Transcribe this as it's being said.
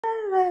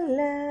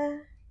la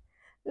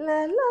la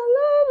la la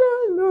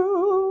la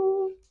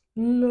la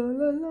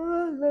la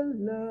la la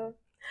la.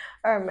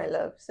 All right, my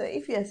love. So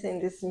if you're seeing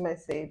this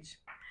message,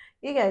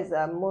 you guys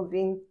are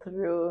moving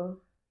through,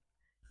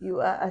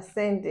 you are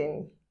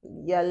ascending,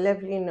 you're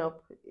leveling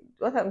up.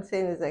 What I'm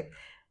saying is like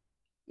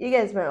you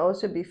guys might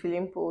also be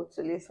feeling pulled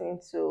to listening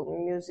to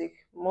music,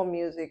 more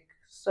music,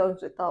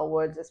 songs without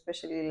words,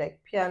 especially like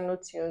piano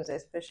tunes,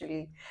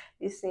 especially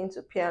listening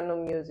to piano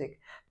music.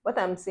 What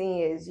I'm saying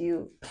is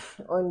you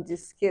on the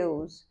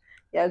scales,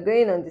 you're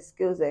going on the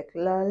scales like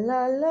la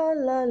la la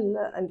la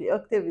la, and the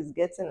octave is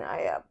getting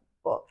higher.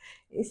 But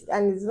it's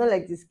not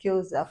like the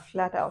scales are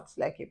flat out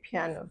like a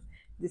piano.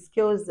 The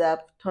scales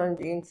have turned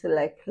into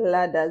like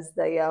ladders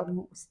that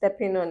you're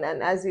stepping on,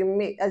 and as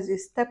you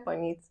step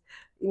on it,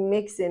 it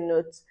makes a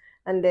note,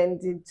 and then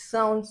the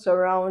sound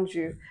surrounds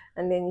you,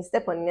 and then you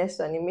step on the next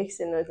one, it makes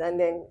a note, and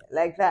then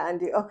like that,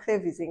 and the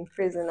octave is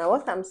increasing. Now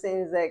what I'm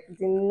saying is like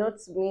the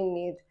notes being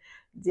made,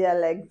 they are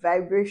like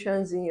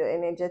vibrations in your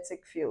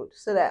energetic field,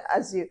 so that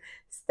as you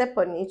step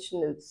on each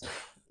note,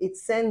 it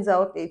sends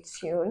out a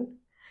tune,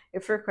 a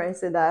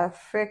frequency that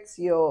affects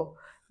your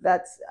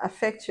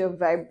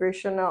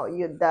vibrational,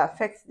 that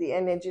affects the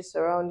energy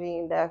surrounding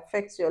you, that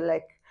affects your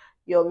like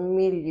your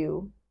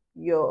milieu,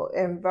 your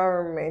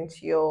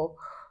environment, your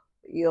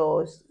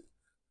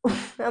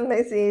I'm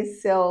not saying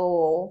cell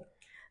or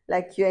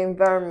like your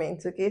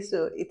environment. Okay,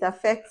 so it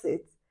affects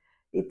it.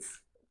 It's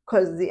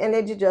because the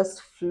energy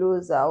just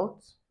flows out.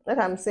 What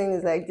I'm saying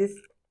is like this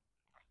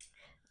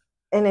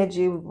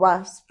energy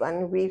wasp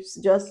and waves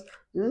just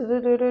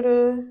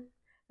and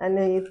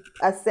then you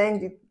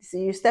ascend it. So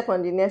you step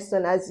on the next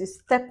one. As you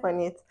step on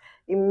it,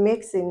 it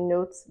makes a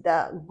note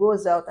that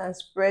goes out and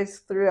spreads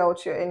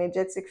throughout your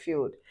energetic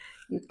field.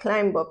 You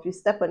climb up, you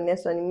step on the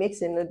next one, it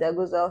makes a note that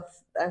goes out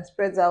and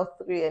spreads out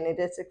through your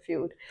energetic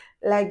field.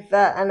 Like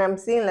that. And I'm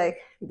seeing like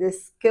the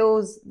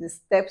scales, the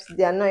steps,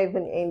 they are not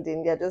even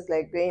ending. They're just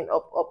like going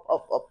up, up,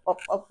 up, up,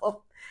 up, up,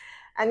 up.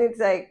 And it's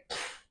like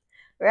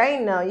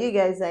right now you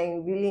guys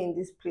are really in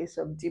this place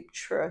of deep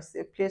trust,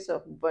 a place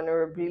of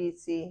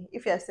vulnerability.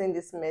 If you're saying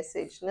this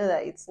message, know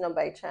that it's not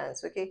by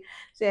chance. Okay,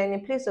 so you're in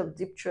a place of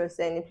deep trust,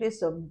 you're in a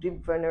place of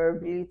deep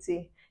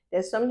vulnerability.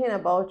 There's something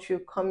about you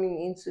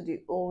coming into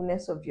the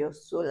wholeness of your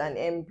soul and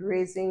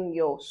embracing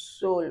your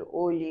soul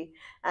wholly,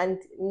 and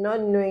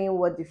not knowing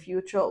what the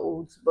future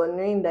holds, but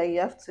knowing that you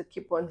have to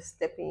keep on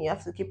stepping, you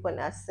have to keep on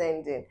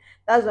ascending.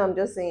 That's what I'm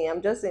just saying.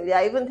 I'm just saying, they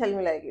are even telling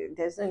me like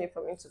there's no need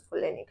for me to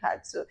pull any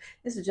cards. So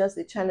this is just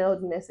a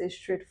channeled message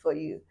straight for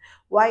you.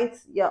 White,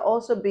 you're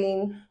also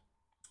being,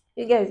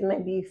 you guys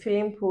might be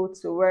feeling pulled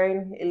to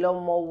wearing a lot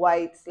more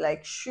white,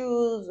 like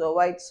shoes or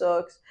white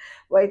socks.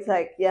 White,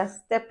 like you're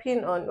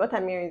stepping on, what I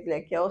mean is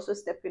like you're also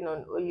stepping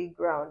on holy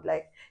ground,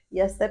 like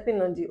you're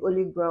stepping on the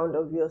holy ground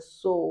of your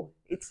soul.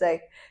 It's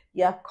like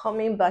you're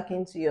coming back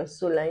into your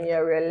soul and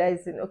you're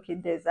realizing, okay,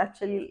 there's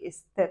actually a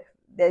step,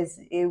 there's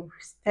a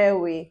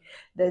stairway,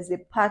 there's a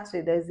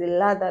pathway, there's a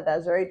ladder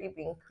that's already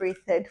been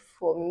created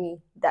for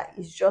me that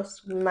is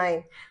just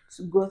mine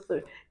to go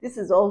through. This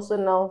is also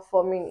now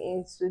forming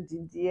into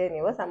the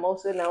DNA. What I'm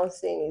also now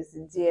saying is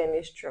the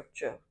DNA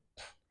structure.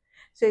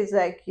 So it's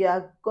like you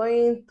are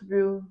going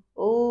through,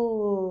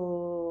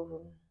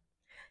 oh,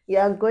 you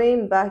are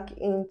going back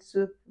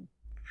into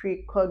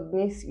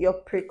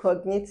your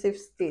precognitive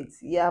states.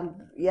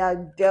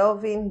 You're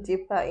delving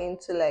deeper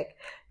into like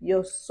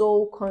your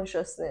soul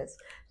consciousness.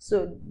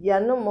 So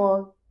you're no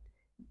more,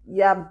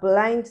 you're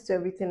blind to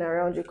everything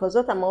around you, because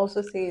what I'm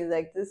also saying is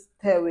like this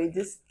stairway,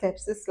 this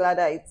steps, this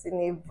ladder, it's in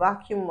a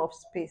vacuum of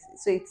space,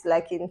 so it's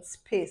like in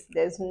space,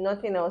 there's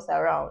nothing else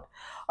around.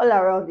 All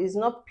around is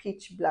not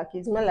pitch black,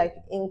 it's more like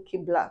inky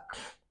black,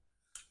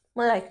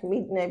 more like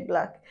midnight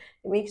black,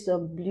 a mix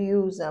of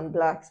blues and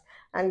blacks.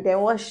 And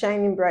then what's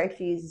shining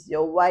brightly is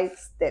your white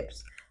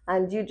steps,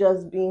 and you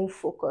just being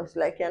focused,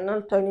 like you're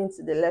not turning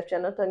to the left,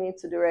 you're not turning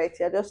to the right,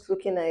 you're just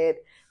looking ahead,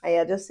 and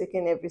you're just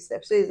taking every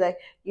step. So it's like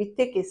you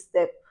take a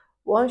step,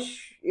 once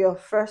your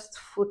first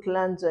foot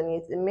lands on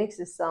it, it makes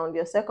a sound.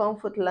 Your second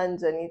foot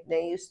lands on it,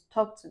 then you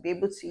stop to be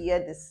able to hear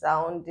the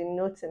sound, the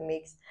note it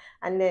makes.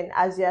 And then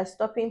as you are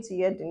stopping to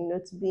hear the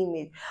notes being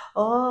made,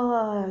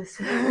 oh,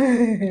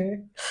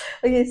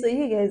 okay, so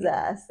you guys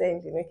are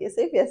ascending. Okay,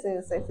 so if you're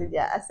saying something,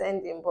 you're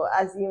ascending, but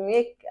as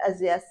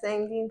you're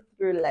ascending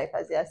through life,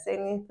 as you're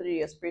ascending through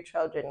your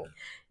spiritual journey,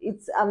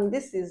 it's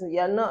this is,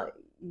 you're not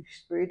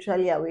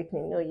spiritually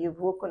awakening. No, you've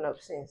woken up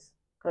since,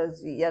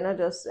 because you're not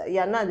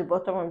at the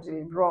bottom of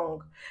the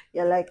rung,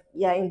 you're like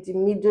you're in the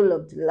middle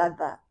of the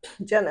ladder.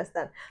 Do you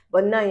understand?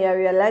 But now you're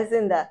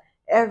realizing that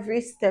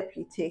every step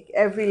you take,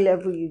 every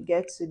level you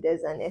get to,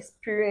 there's an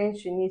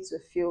experience you need to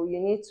feel, you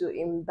need to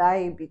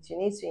imbibe it, you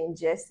need to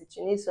ingest it,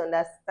 you need to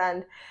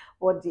understand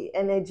what the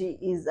energy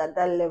is at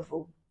that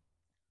level.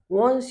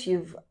 Once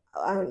you've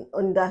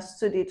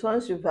understood it,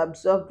 once you've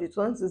absorbed it,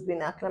 once it's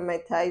been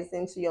acclimatized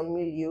into your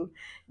milieu,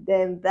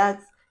 then that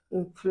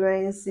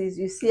influences,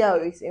 you see how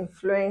it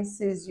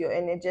influences your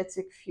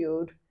energetic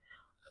field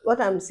What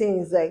I'm saying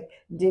is like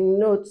the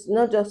notes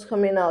not just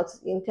coming out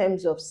in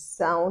terms of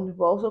sound,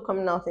 but also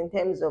coming out in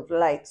terms of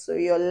light. So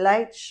your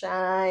light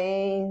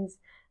shines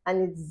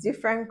and it's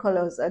different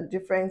colors at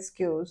different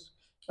scales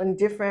on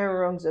different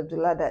rungs of the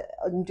ladder,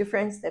 on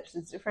different steps,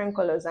 it's different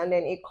colors, and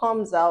then it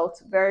comes out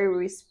very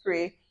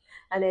whispery,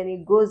 and then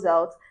it goes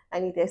out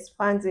and it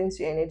expands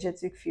into your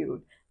energetic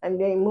field, and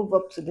then you move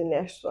up to the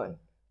next one.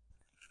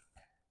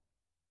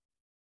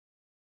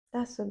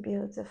 That's so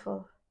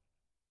beautiful.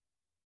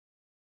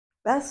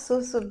 That's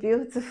so, so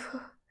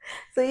beautiful.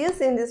 So you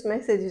saying this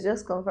message is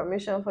just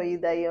confirmation for you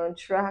that you're on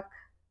track,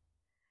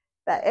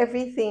 that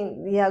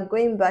everything you are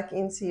going back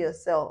into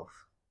yourself.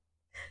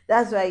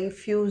 That's why it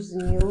feels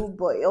new,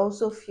 but it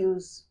also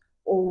feels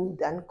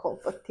old and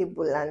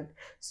comfortable and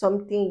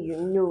something you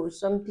know,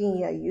 something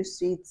you're used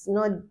to.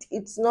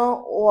 It's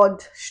not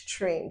odd,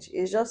 strange.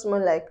 It's just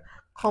more like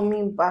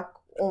coming back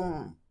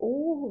home.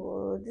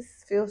 Oh,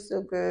 this feels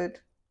so good.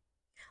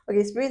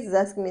 Okay, Spirit is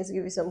asking me to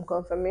give you some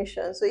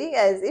confirmation. So, you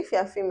guys, if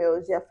you're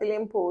females, you're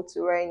feeling pulled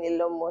to wearing a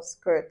lot more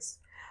skirts,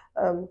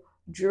 um,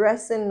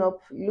 dressing up,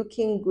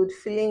 looking good,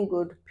 feeling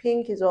good.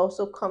 Pink is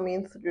also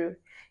coming through.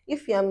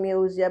 If you're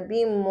males, you're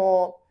being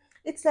more.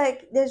 It's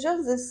like there's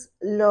just this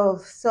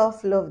love,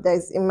 self love that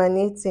is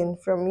emanating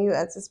from you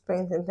at this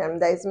point in time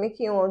that is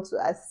making you want to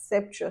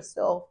accept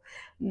yourself,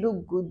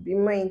 look good, be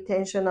more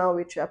intentional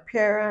with your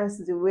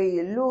appearance, the way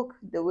you look,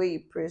 the way you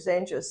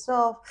present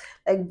yourself,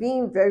 like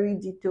being very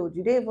detailed.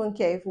 You don't even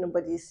care if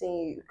nobody's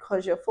seeing you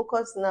because your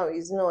focus now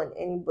is not on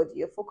anybody.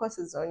 Your focus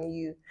is on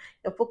you.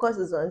 Your focus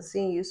is on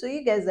seeing you. So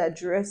you guys are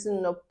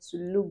dressing up to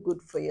look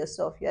good for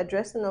yourself. You're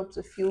dressing up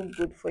to feel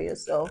good for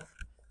yourself.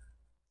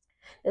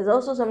 There's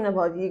also something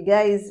about you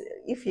guys.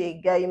 If you're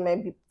a guy, you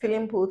might be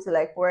feeling pulled to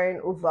like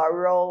wearing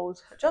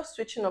overalls, just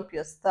switching up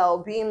your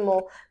style, being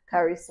more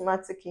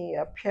charismatic in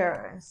your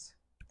appearance.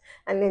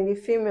 And then the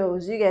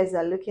females, you guys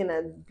are looking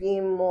at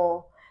being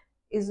more,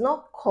 it's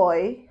not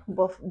coy,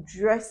 but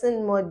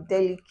dressing more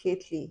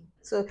delicately.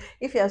 So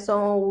if you're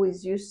someone who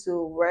is used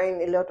to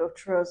wearing a lot of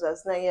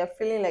trousers, now you're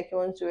feeling like you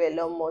want to wear a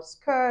lot more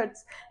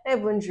skirts, not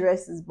even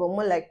dresses, but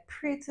more like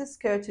pretty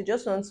skirts. You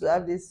just want to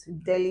have this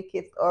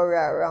delicate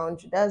aura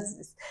around you. That's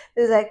this.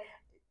 It's like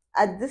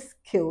at this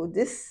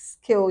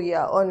scale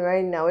you're on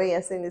right now, when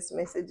you're saying this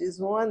message,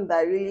 is one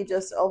that really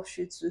just helps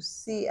you to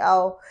see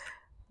how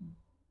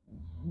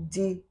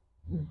the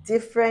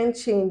different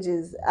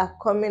changes are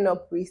coming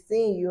up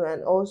within you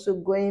and also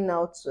going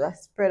out to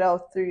spread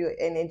out through your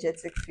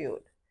energetic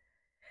field.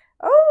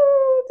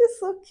 Oh, this is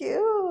so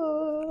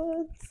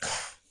cute.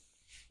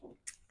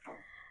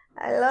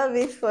 I love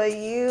it for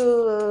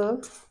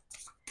you.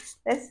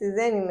 Let's see, is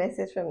there any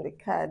message from the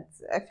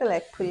cards? I feel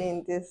like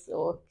pulling this.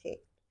 Okay.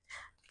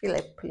 I feel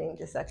like pulling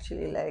this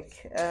actually,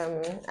 like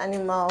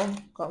animal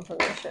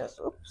confirmations.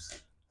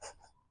 Oops.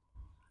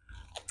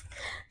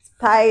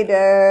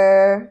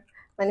 Spider.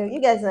 And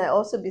you guys might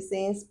also be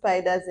seeing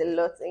spiders a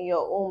lot in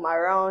your home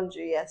around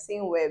you. You're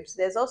seeing webs.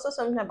 There's also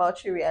something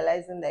about you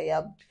realizing that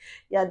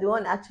you're the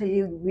one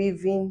actually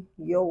weaving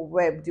your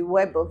web, the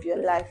web of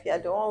your life. You're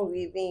the one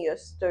weaving your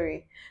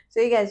story. So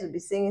you guys will be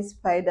seeing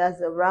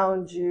spiders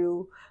around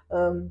you.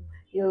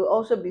 You'll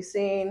also be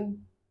seeing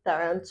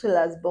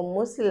tarantulas, but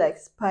mostly like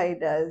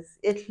spiders,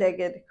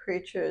 eight-legged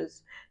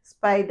creatures,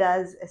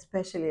 spiders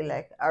especially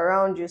like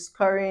around you,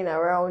 scurrying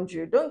around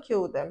you. Don't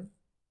kill them.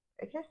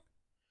 Okay,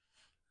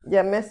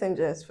 they're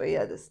messengers for you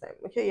at this time.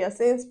 Okay, you're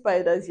seeing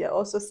spiders, you're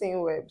also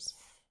seeing webs.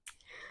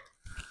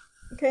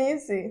 Can you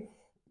see?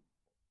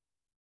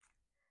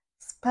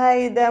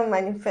 Spider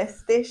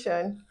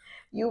manifestation.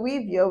 You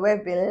weave your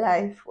web in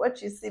life.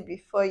 What you see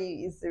before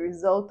you is the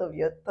result of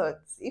your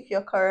thoughts. If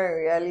your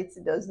current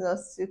reality does not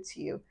suit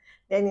you,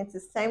 then it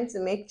is time to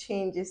make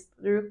changes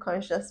through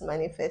conscious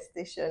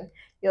manifestation.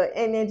 Your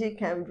energy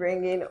can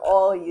bring in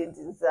all you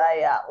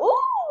desire.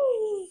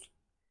 Ooh!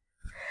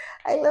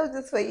 I love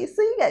this for you.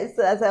 So you guys,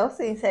 so as I was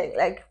saying,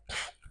 like,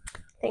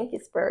 thank you,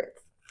 Spirit.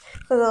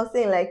 Because I was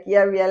saying, like,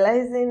 you're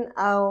realizing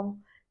how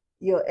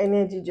your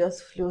energy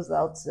just flows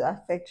out to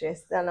affect your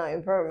external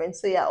environment.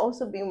 So you're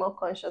also being more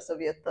conscious of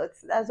your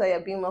thoughts. That's why you're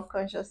being more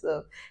conscious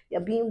of,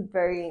 you're being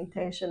very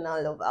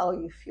intentional of how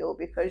you feel.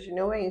 Because you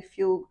know, when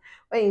you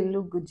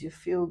look good, you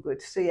feel good.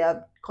 So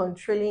you're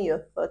controlling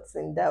your thoughts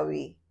in that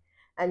way.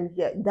 And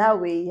yeah, that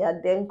way,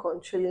 you're then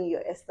controlling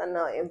your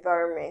external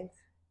environment.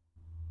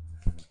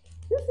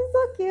 This is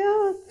so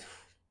cute.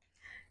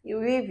 You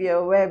weave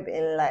your web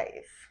in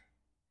life.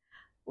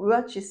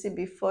 What you see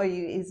before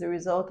you is the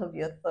result of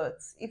your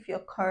thoughts. If your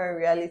current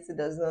reality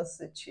does not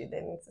suit you,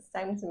 then it is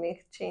time to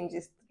make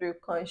changes through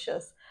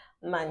conscious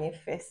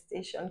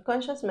manifestation.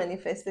 Conscious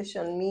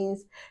manifestation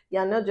means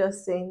you're not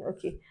just saying,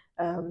 okay,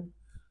 um,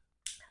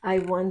 I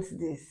want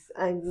this.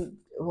 I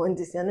want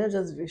this. You're not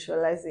just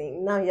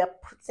visualizing. Now you're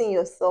putting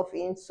yourself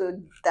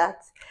into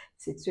that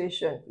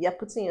situation. You're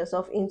putting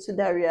yourself into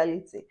that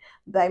reality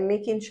by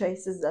making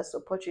choices that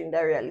support you in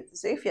that reality.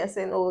 So if you're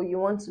saying, oh, you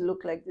want to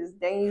look like this,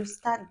 then you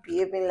start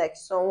behaving like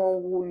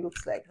someone who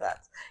looks like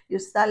that. You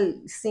start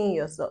seeing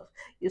yourself.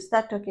 You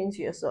start talking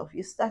to yourself.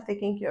 You start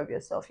taking care of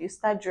yourself. You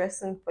start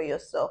dressing for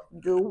yourself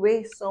the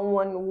way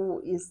someone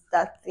who is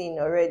that thing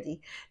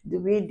already, the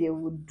way they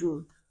would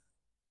do.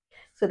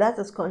 So that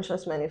is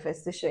conscious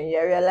manifestation.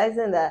 You're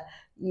realizing that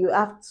you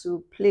have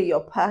to play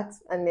your part,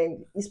 and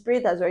then the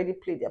spirit has already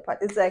played their part.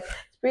 It's like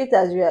spirit.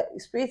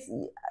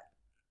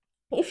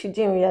 If you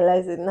didn't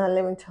realize it, now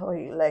let me tell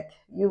you, like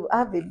you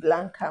have a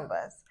blank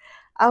canvas.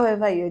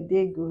 However, your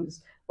day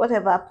goes,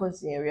 whatever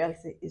happens in your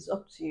reality is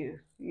up to you.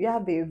 You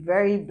have a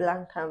very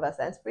blank canvas,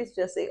 and spirits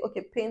just say,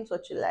 okay, paint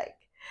what you like.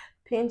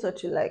 Paint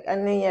what you like.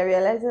 And then you're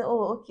realizing,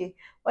 oh, okay,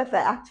 what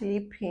I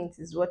actually paint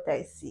is what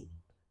I see.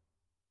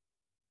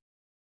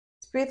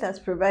 Spirit has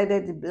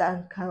provided the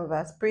blank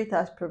canvas. Spirit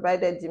has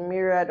provided the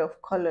myriad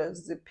of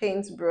colors, the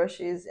paint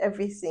brushes,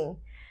 everything.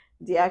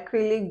 The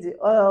acrylic, the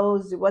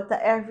oils, the water,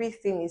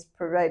 everything is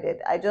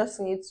provided. I just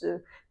need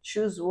to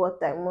choose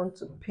what I want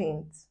to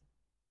paint.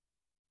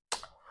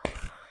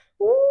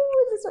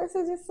 Ooh, this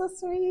message is so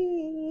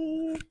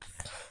sweet.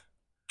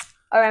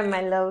 All right,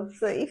 my love.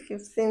 So if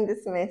you've seen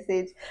this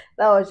message,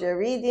 that was your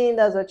reading.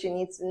 That's what you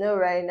need to know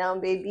right now,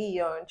 baby.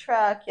 You're on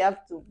track. You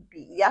have to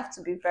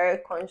be very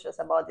conscious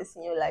about this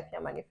new life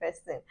you're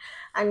manifesting.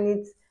 And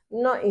it's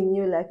not a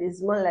new life,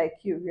 it's more like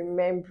you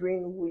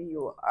remembering who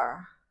you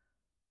are.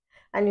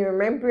 And you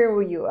remembering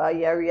who you are,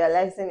 you're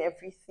realizing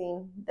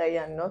everything that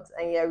you're not,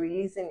 and you're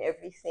releasing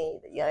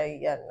everything that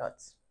you're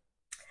not.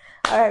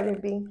 All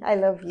right, baby. I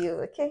love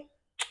you. Okay.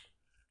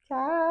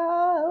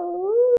 Ciao.